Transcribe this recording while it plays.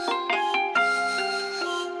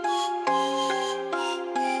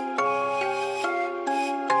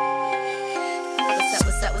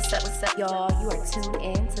What's up, y'all? You are tuned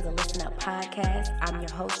in to the Listen Up podcast. I'm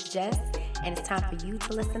your host, Jess, and it's time for you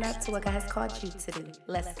to listen up to what God has called you to do.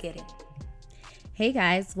 Let's get it. Hey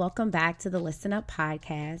guys, welcome back to the Listen Up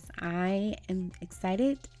podcast. I am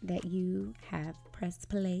excited that you have pressed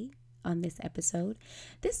play on this episode.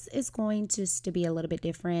 This is going just to be a little bit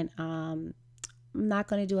different. I'm not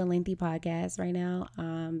going to do a lengthy podcast right now.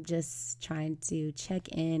 I'm just trying to check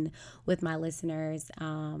in with my listeners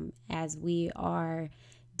as we are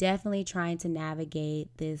definitely trying to navigate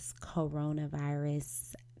this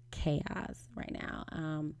coronavirus chaos right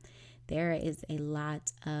now. There is a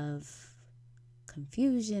lot of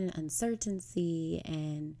confusion, uncertainty,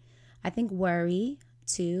 and I think worry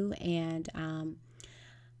too. And,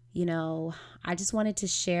 I just wanted to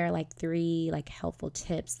share three helpful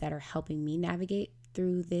tips that are helping me navigate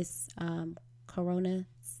through this corona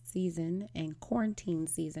season and quarantine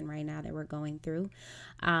season right now that we're going through.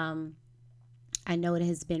 I know it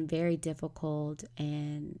has been very difficult,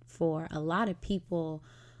 and for a lot of people,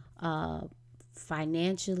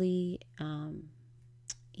 financially,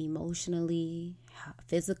 emotionally,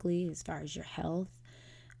 physically, as far as your health,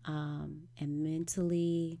 and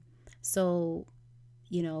mentally. So,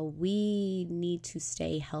 we need to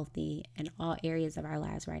stay healthy in all areas of our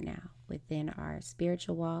lives right now, within our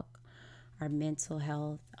spiritual walk, our mental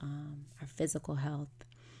health, our physical health.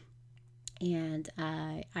 And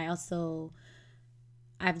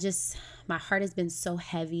my heart has been so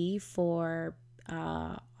heavy for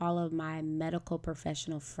all of my medical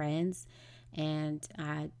professional friends and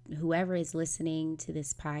whoever is listening to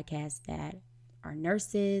this podcast that are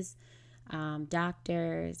nurses,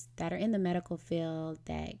 doctors that are in the medical field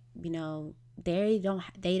that, they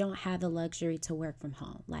don't have the luxury to work from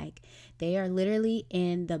home. They are literally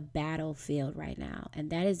in the battlefield right now.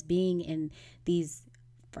 And that is being in these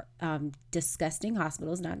disgusting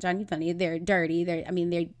hospitals. Not Johnny Funny. They're dirty. They're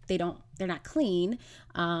not clean.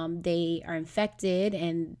 They are infected,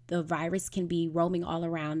 and the virus can be roaming all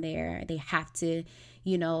around there. They have to,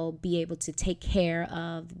 be able to take care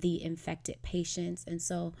of the infected patients. And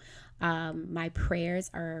so, my prayers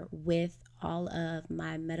are with all of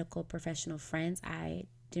my medical professional friends. I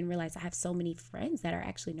didn't realize I have so many friends that are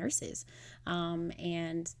actually nurses,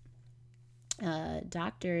 and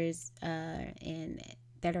doctors, and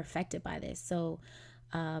that are affected by this. So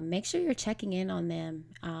make sure you're checking in on them,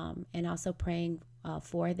 and also praying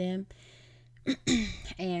for them.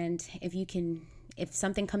 And if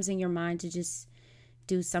something comes in your mind, to just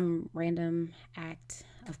do some random act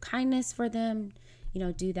of kindness for them,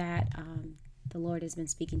 do that. The Lord has been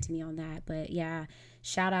speaking to me on that. But yeah,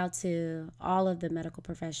 shout out to all of the medical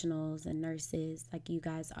professionals and nurses. You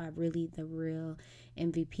guys are really the real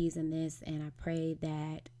MVPs in this. And I pray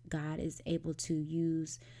that God is able to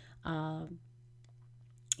use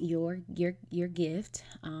your gift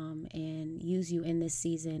and use you in this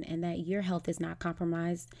season, and that your health is not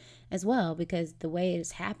compromised as well, because the way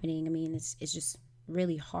it's happening, it's just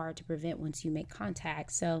really hard to prevent once you make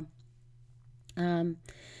contact. So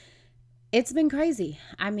it's been crazy.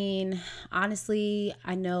 Honestly,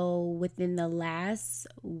 I know within the last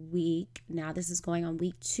week, now this is going on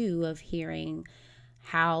week 2 of hearing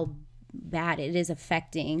how bad it is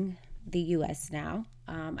affecting the U.S. now.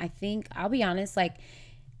 I think, I'll be honest,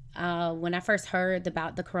 when I first heard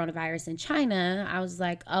about the coronavirus in China, I was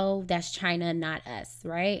like, oh, that's China, not us,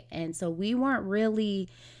 right? And so we weren't really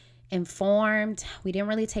informed. We didn't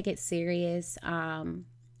really take it serious.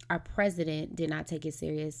 Our president did not take it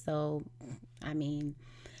serious. So,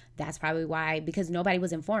 that's probably why, because nobody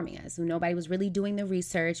was informing us. Nobody was really doing the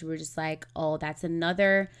research. We were just like, oh, that's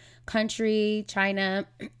another country. China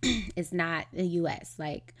is not the U.S.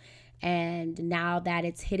 And now that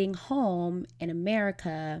it's hitting home in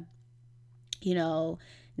America, now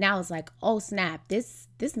it's like, oh, snap, this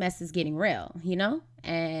mess is getting real,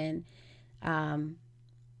 And,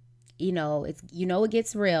 it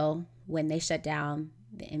gets real when they shut down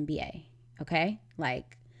the NBA, okay?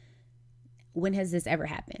 When has this ever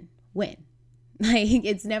happened? When?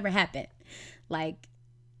 It's never happened.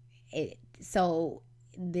 So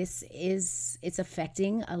it's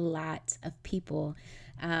affecting a lot of people,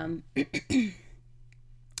 and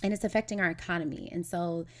it's affecting our economy. And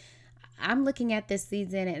so I'm looking at this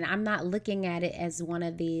season, and I'm not looking at it as one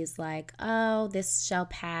of these oh, this shall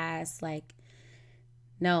pass.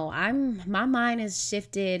 No, my mind is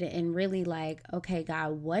shifted and really okay,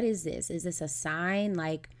 God, what is this? Is this a sign?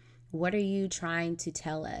 What are you trying to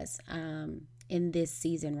tell us in this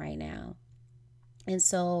season right now? And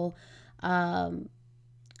so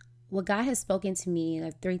what God has spoken to me,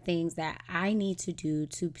 3 things that I need to do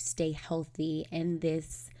to stay healthy in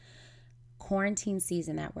this quarantine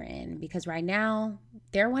season that we're in, because right now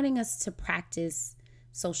they're wanting us to practice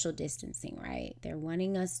social distancing, right? They're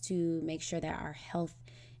wanting us to make sure that our health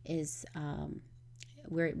is,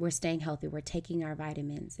 we're staying healthy. We're taking our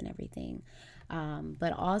vitamins and everything.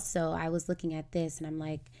 But also I was looking at this and I'm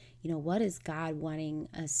like, what is God wanting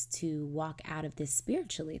us to walk out of this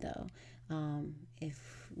spiritually though?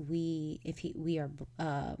 If we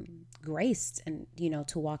are graced and,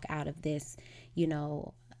 to walk out of this,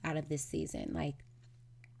 out of this season,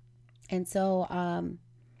 and so,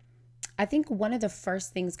 I think one of the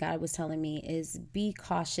first things God was telling me is be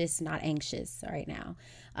cautious, not anxious right now.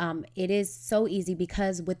 It is so easy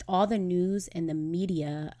because with all the news and the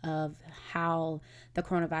media of how the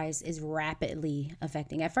coronavirus is rapidly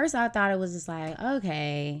affecting. At first I thought it was just like,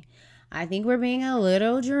 okay, I think we're being a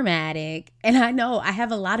little dramatic. And I know I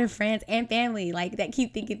have a lot of friends and family that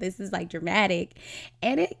keep thinking this is dramatic.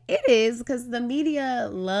 And it is, because the media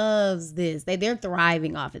loves this. They're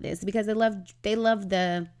thriving off of this because they love they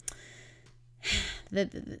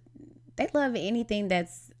love anything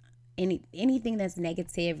that's anything that's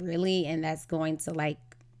negative, really, and that's going to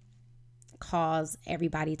cause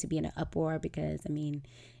everybody to be in an uproar, because it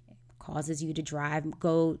causes you to drive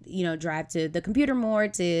to the computer more,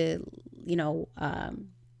 to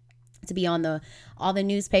to be on all the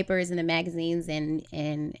newspapers and the magazines and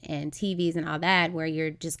TVs and all that, where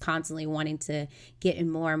you're just constantly wanting to get in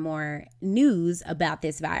more and more news about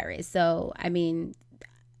this virus. So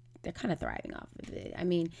they're kind of thriving off of it.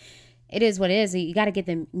 It is what it is. You got to get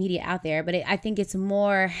the media out there. But I think it's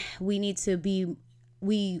more, we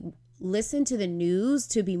listen to the news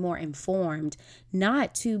to be more informed,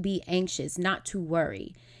 not to be anxious, not to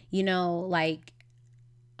worry. Because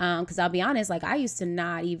I'll be honest, I used to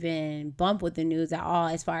not even bump with the news at all,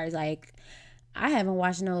 as far as I haven't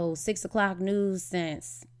watched no 6 o'clock news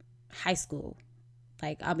since high school.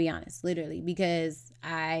 I'll be honest, literally, because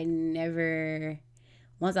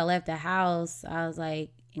once I left the house, I was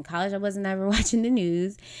in college, I wasn't ever watching the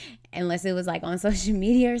news unless it was on social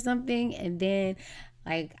media or something. And then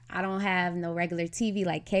I don't have no regular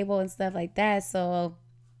TV, cable and stuff like that. So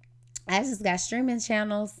I just got streaming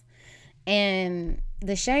channels and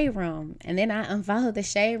the Shade Room. And then I unfollowed the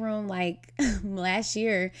Shade Room last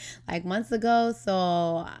year, months ago.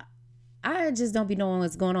 So I just don't be knowing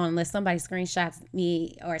what's going on unless somebody screenshots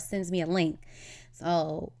me or sends me a link.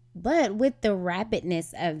 So, but with the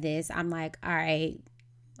rapidness of this, I'm all right,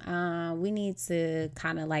 we need to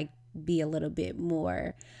kind of be a little bit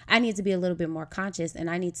more, I need to be a little bit more conscious, and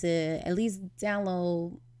I need to at least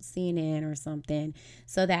download CNN or something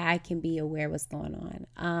so that I can be aware what's going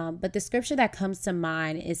on. But the scripture that comes to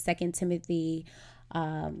mind is 2 Timothy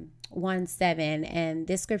 1:7, and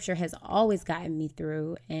this scripture has always gotten me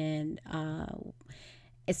through, and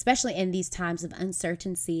especially in these times of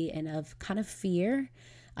uncertainty and of kind of fear.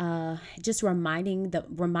 Just reminding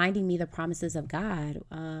me the promises of God,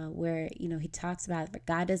 where he talks about that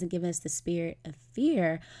God doesn't give us the spirit of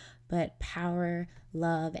fear, but power,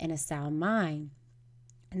 love, and a sound mind.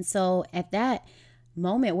 And so at that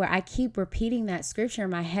moment where I keep repeating that scripture in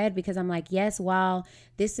my head, because I'm yes, while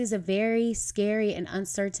this is a very scary and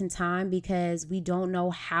uncertain time, because we don't know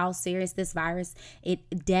how serious this virus,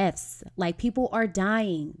 deaths, people are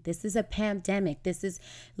dying. This is a pandemic. This is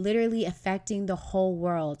literally affecting the whole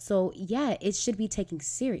world. So yeah, it should be taken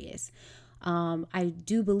serious. I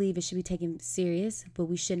do believe it should be taken serious, but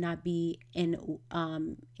we should not be in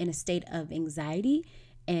a state of anxiety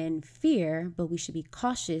and fear, but we should be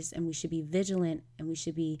cautious, and we should be vigilant, and we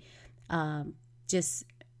should be just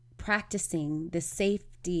practicing the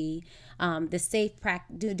safety,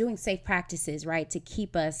 doing safe practices, right, to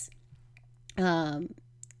keep us, from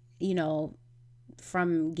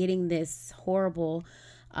getting this horrible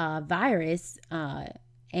virus,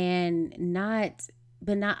 and not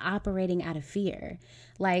operating out of fear.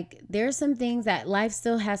 There's some things that life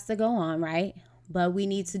still has to go on, right? But we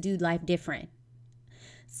need to do life different.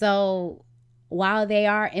 So while they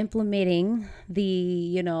are implementing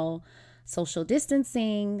the, social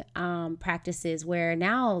distancing practices, where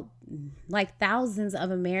now thousands of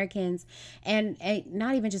Americans and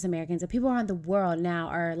not even just Americans, but people around the world now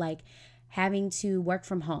are having to work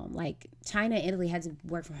from home. China and Italy had to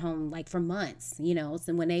work from home for months,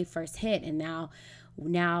 so when they first hit, and now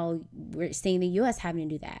we're seeing the US having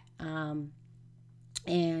to do that.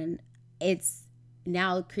 And it's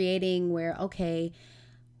now creating where, okay,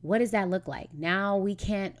 what does that look like? Now we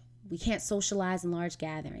can't socialize in large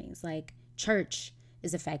gatherings. Church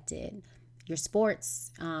is affected. Your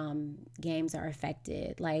sports games are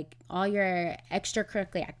affected. All your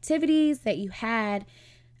extracurricular activities that you had,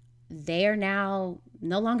 they're now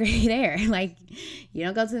no longer there. Like, you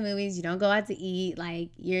don't go to the movies, you don't go out to eat. Like,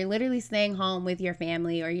 you're literally staying home with your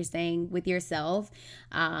family, or you're staying with yourself.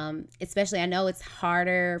 Especially, I know it's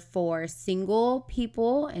harder for single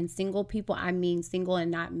people, and single people, I mean single and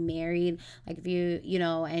not married. Like, if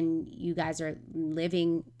and you guys are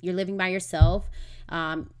you're living by yourself,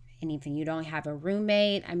 and even you don't have a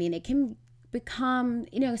roommate. I mean, it can become,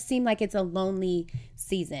 seem like it's a lonely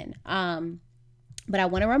season. But I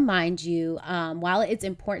want to remind you, while it's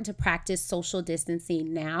important to practice social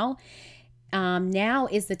distancing now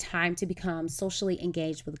is the time to become socially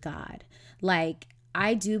engaged with God. Like,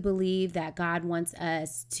 I do believe that God wants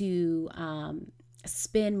us to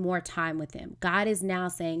spend more time with him. God is now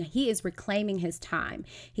saying, he is reclaiming his time.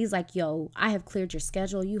 He's like, yo, I have cleared your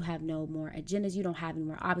schedule. You have no more agendas. You don't have any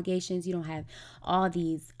more obligations. You don't have all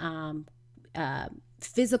these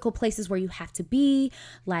physical places where you have to be.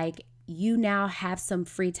 Like, you now have some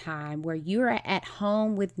free time where you're at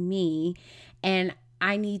home with me, and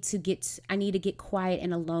I need to get quiet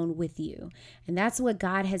and alone with you. And that's what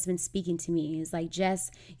God has been speaking to me. It's like,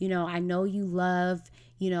 Jess, I know you love,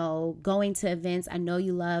 going to events. I know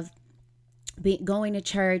you love going to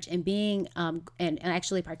church and being and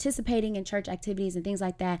actually participating in church activities and things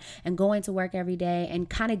like that, and going to work every day, and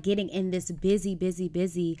kind of getting in this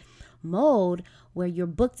busy mode where you're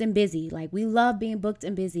booked and busy. Like, we love being booked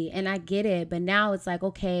and busy, and I get it. But now it's like,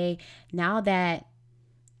 okay, now that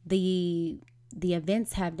the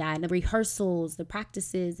events have died, and the rehearsals, the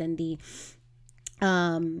practices, and the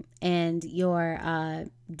and your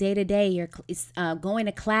day-to-day, you're going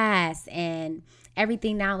to class, and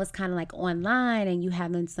everything now is kind of like online, and you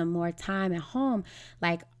having some more time at home.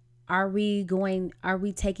 Like, are we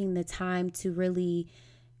taking the time to really,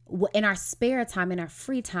 in our spare time, in our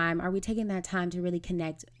free time, are we taking that time to really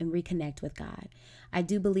connect and reconnect with God? I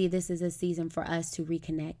do believe this is a season for us to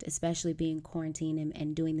reconnect, especially being quarantined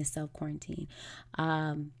and doing the self-quarantine.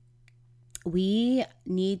 We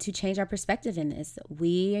need to change our perspective in this.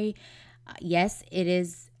 Yes, it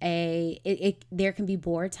is there can be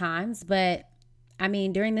bored times, but I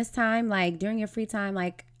mean, during this time, like during your free time,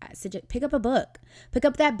 like, I suggest pick up a book. Pick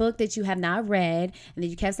up that book that you have not read and that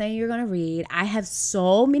you kept saying you're going to read. I have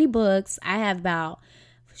so many books. I have about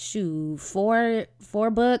four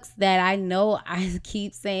books that I know I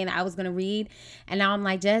keep saying I was going to read. And now I'm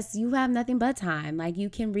like, Jess, you have nothing but time. Like, you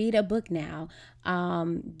can read a book now,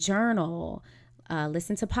 journal,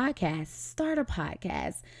 listen to podcasts, start a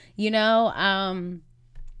podcast,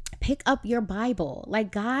 pick up your Bible.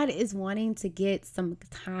 Like, God is wanting to get some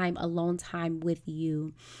time, alone time with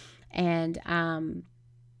you. And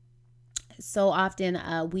so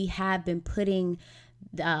often we have been putting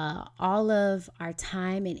all of our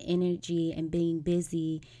time and energy and being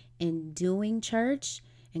busy in doing church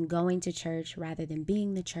and going to church, rather than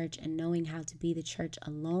being the church and knowing how to be the church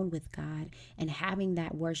alone with God, and having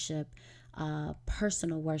that worship,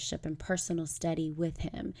 personal worship and personal study with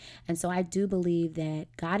him. And so I do believe that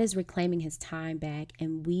God is reclaiming his time back,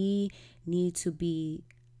 and we need to be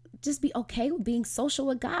okay with being social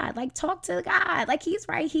with God. Like, talk to God. Like, he's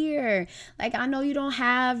right here. Like, I know you don't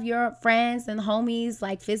have your friends and homies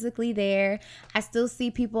like physically there. I still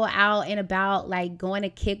see people out and about, like going to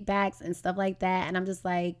kickbacks and stuff like that. And I'm just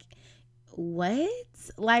like, what?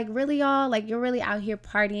 Like, really, y'all? Like, you're really out here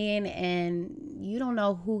partying and you don't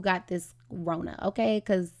know who got this Rona, okay?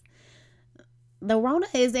 Because the Rona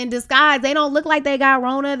is in disguise. They don't look like they got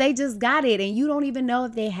Rona. They just got it, and you don't even know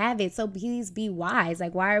if they have it. So please be wise.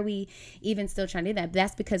 Like, why are we even still trying to do that?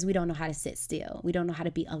 That's because we don't know how to sit still. We don't know how to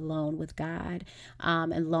be alone with God,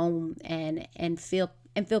 alone and feel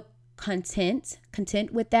content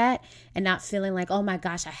with that, and not feeling like, oh my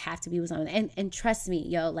gosh, I have to be with someone. And trust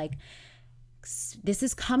me, like, this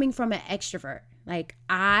is coming from an extrovert. Like,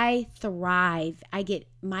 I thrive.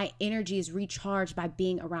 My energy is recharged by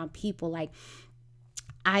being around people. Like,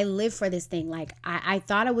 I live for this thing. Like, I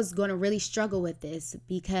thought I was going to really struggle with this,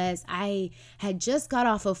 because I had just got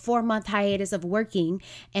off a 4-month hiatus of working,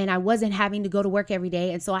 and I wasn't having to go to work every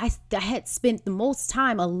day. And so I had spent the most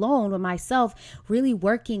time alone with myself, really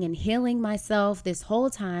working and healing myself this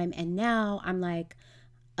whole time. And now I'm like,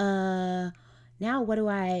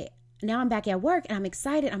 now I'm back at work, and I'm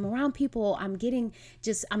excited. I'm around people. I'm getting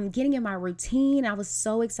in my routine. I was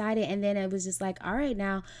so excited. And then it was just like, all right,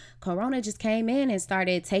 now Corona just came in and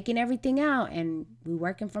started taking everything out, and we're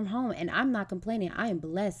working from home. And I'm not complaining. I am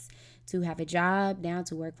blessed to have a job now,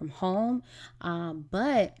 to work from home.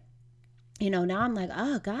 But now I'm like,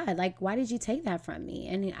 oh God, like, why did you take that from me?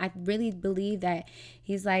 And I really believe that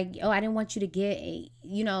he's like, oh, I didn't want you to get,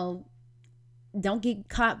 don't get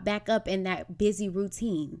caught back up in that busy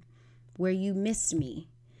routine where you missed me,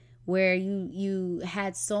 where you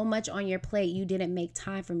had so much on your plate, you didn't make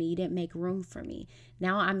time for me, you didn't make room for me.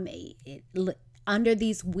 Now I'm under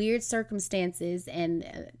these weird circumstances, and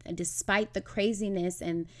despite the craziness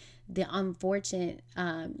and the unfortunate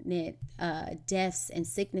deaths and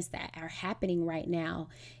sickness that are happening right now,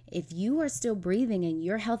 if you are still breathing and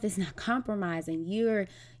your health is not compromised, and you're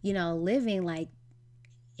living like,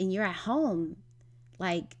 and you're at home,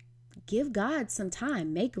 like, give God some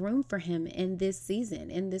time, make room for him in this season,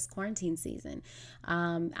 in this quarantine season.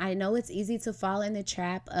 I know it's easy to fall in the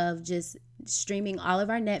trap of just streaming all of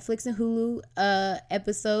our Netflix and Hulu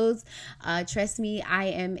episodes. Trust me, I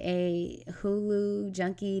am a Hulu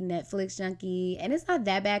junkie, Netflix junkie, and it's not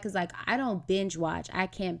that bad because, like, I don't binge watch. I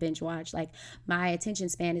can't binge watch. Like, my attention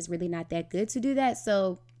span is really not that good to do that.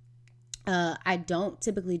 So I don't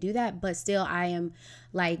typically do that, but still I am,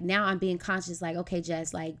 like, now I'm being conscious, like, okay,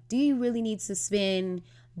 Jess, like, do you really need to spend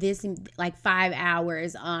this like 5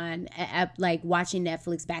 hours on like watching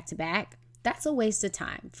Netflix back to back? That's a waste of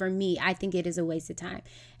time. For me, I think it is a waste of time.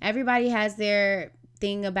 Everybody has their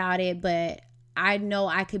thing about it, but I know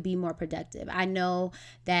I could be more productive. I know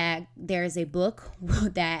that there's a book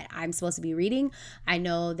that I'm supposed to be reading. I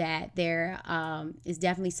know that there is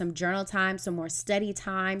definitely some journal time, some more study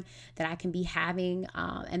time that I can be having.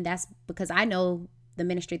 And that's because I know the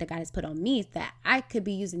ministry that God has put on me, that I could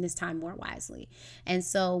be using this time more wisely. And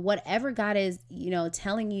so whatever God is,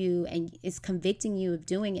 telling you and is convicting you of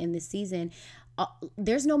doing in this season,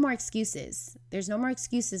 there's no more excuses. There's no more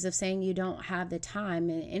excuses of saying you don't have the time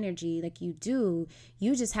and energy. Like, you do.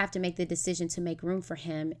 You just have to make the decision to make room for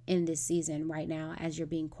him in this season right now as you're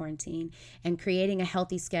being quarantined, and creating a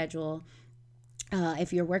healthy schedule.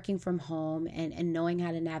 If you're working from home, and knowing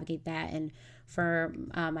how to navigate that. And for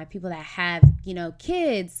my people that have,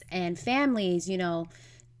 kids and families,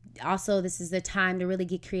 also, this is the time to really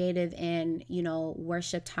get creative and,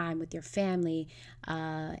 worship time with your family,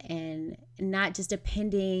 and not just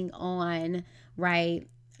depending on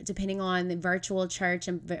the virtual church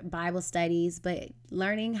and Bible studies, but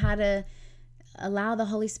learning how to allow the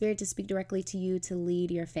Holy Spirit to speak directly to you to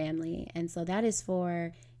lead your family. And so that is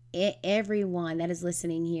for everyone that is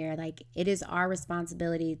listening here. Like, it is our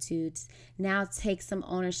responsibility to now take some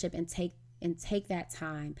ownership and take that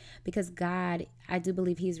time, because God, I do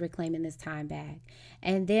believe he's reclaiming this time back.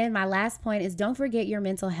 And then my last point is, don't forget your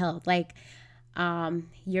mental health. Like,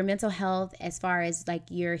 your mental health as far as like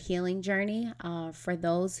your healing journey. For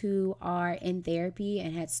those who are in therapy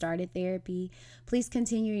and had started therapy, please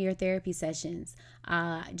continue your therapy sessions.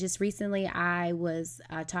 Just recently I was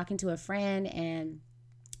talking to a friend, and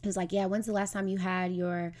he was like, yeah, when's the last time you had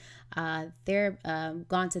your gone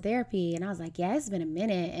to therapy? And I was like, yeah, it's been a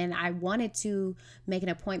minute. And I wanted to make an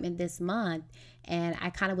appointment this month, and I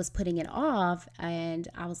kind of was putting it off. And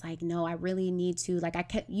I was like, no, I really need to.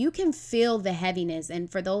 Like, you can feel the heaviness.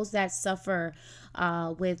 And for those that suffer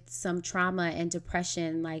with some trauma and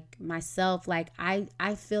depression, like myself, like I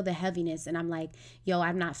feel the heaviness, and I'm like, yo,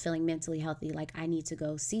 I'm not feeling mentally healthy. Like, I need to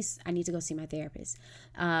go see my therapist.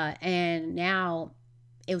 And now,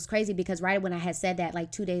 it was crazy because right when I had said that,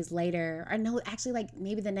 like 2 days later, or no, actually like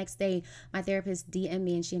maybe the next day, my therapist DM'd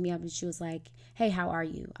me, and she hit me up, and she was like, hey, how are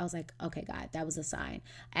you? I was like, okay, God, that was a sign.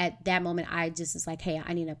 At that moment, I just was like, hey,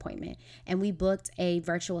 I need an appointment. And we booked a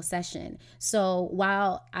virtual session. So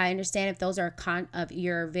while I understand if those are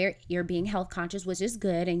you're being health conscious, which is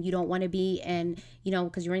good, and you don't want to be in,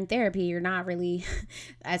 because you're in therapy, you're not really,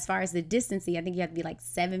 as far as the distancing, I think you have to be like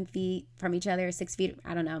 7 feet from each other, 6 feet,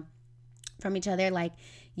 I don't know, from each other. Like,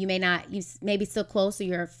 you may be still close, so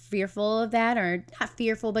you're fearful of that, or not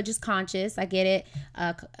fearful, but just conscious. I get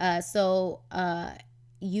it. So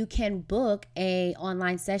you can book a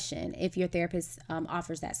online session if your therapist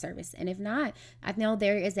offers that service. And if not, I know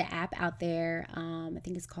there is an app out there. I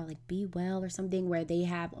think it's called like Be Well or something, where they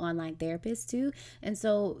have online therapists too. And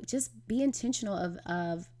so just be intentional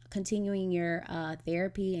of continuing your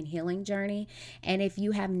therapy and healing journey. And if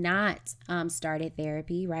you have not started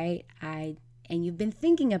therapy, right, and you've been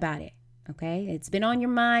thinking about it, okay, it's been on your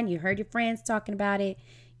mind, you heard your friends talking about it,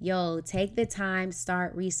 yo, take the time,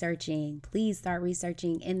 start researching. Please start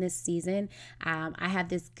researching in this season. I have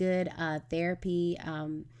this good therapy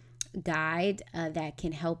guide that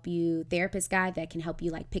can help you, therapist guide that can help you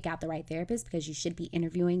like pick out the right therapist, because you should be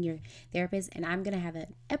interviewing your therapist. And I'm gonna have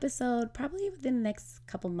an episode probably within the next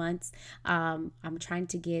couple months. I'm trying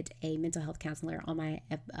to get a mental health counselor on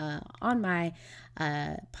my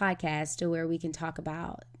podcast, to where we can talk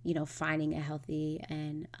about finding a healthy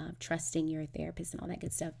and trusting your therapist and all that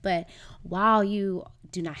good stuff. But while you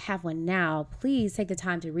do not have one now, please take the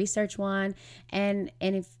time to research one, and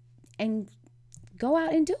go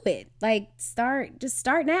out and do it. Like just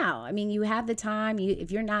start now. I mean, you have the time.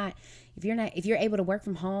 If you're able to work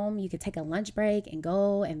from home, you could take a lunch break and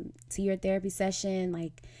go and to your therapy session.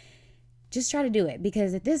 Like, just try to do it,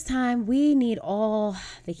 because at this time we need all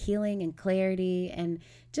the healing and clarity, and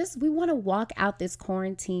we want to walk out this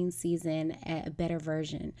quarantine season at a better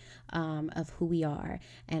version of who we are,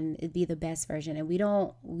 and it'd be the best version. And we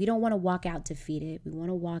don't want to walk out defeated. We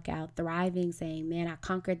want to walk out thriving, saying, man, I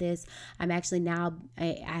conquered this. I'm actually now,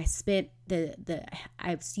 I've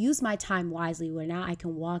used my time wisely, where now I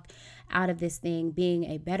can walk out of this thing being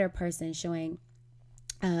a better person, showing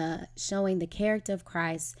the character of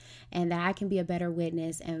Christ, and that I can be a better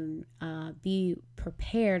witness and be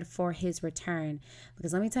prepared for his return.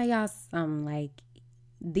 Because let me tell y'all something, like,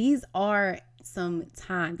 these are some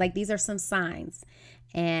times, like, these are some signs.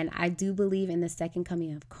 And I do believe in the second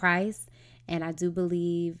coming of Christ. And I do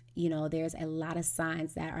believe, there's a lot of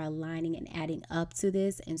signs that are aligning and adding up to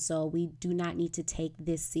this. And so we do not need to take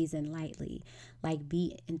this season lightly. Like,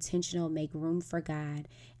 be intentional, make room for God,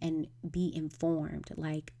 and be informed.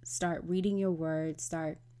 Like, start reading your word,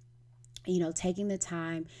 start, taking the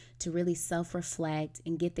time to really self-reflect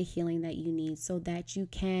and get the healing that you need, so that you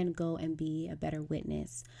can go and be a better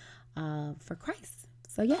witness for Christ.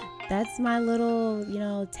 So yeah, that's my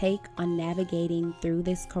little, take on navigating through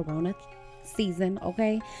this corona season.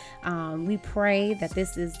 Okay. We pray that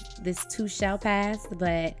this too shall pass,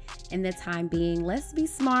 but in the time being, let's be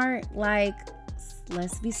smart. Like,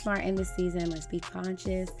 let's be smart in this season. Let's be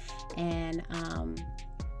conscious, and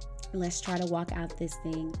let's try to walk out this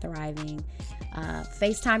thing thriving.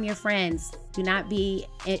 FaceTime your friends. Do not be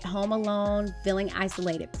at home alone feeling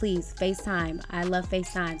isolated. Please FaceTime. I love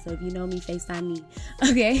FaceTime. So if you know me, FaceTime me.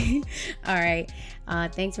 Okay. All right.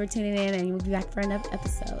 Thanks for tuning in, and we'll be back for another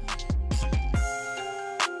episode.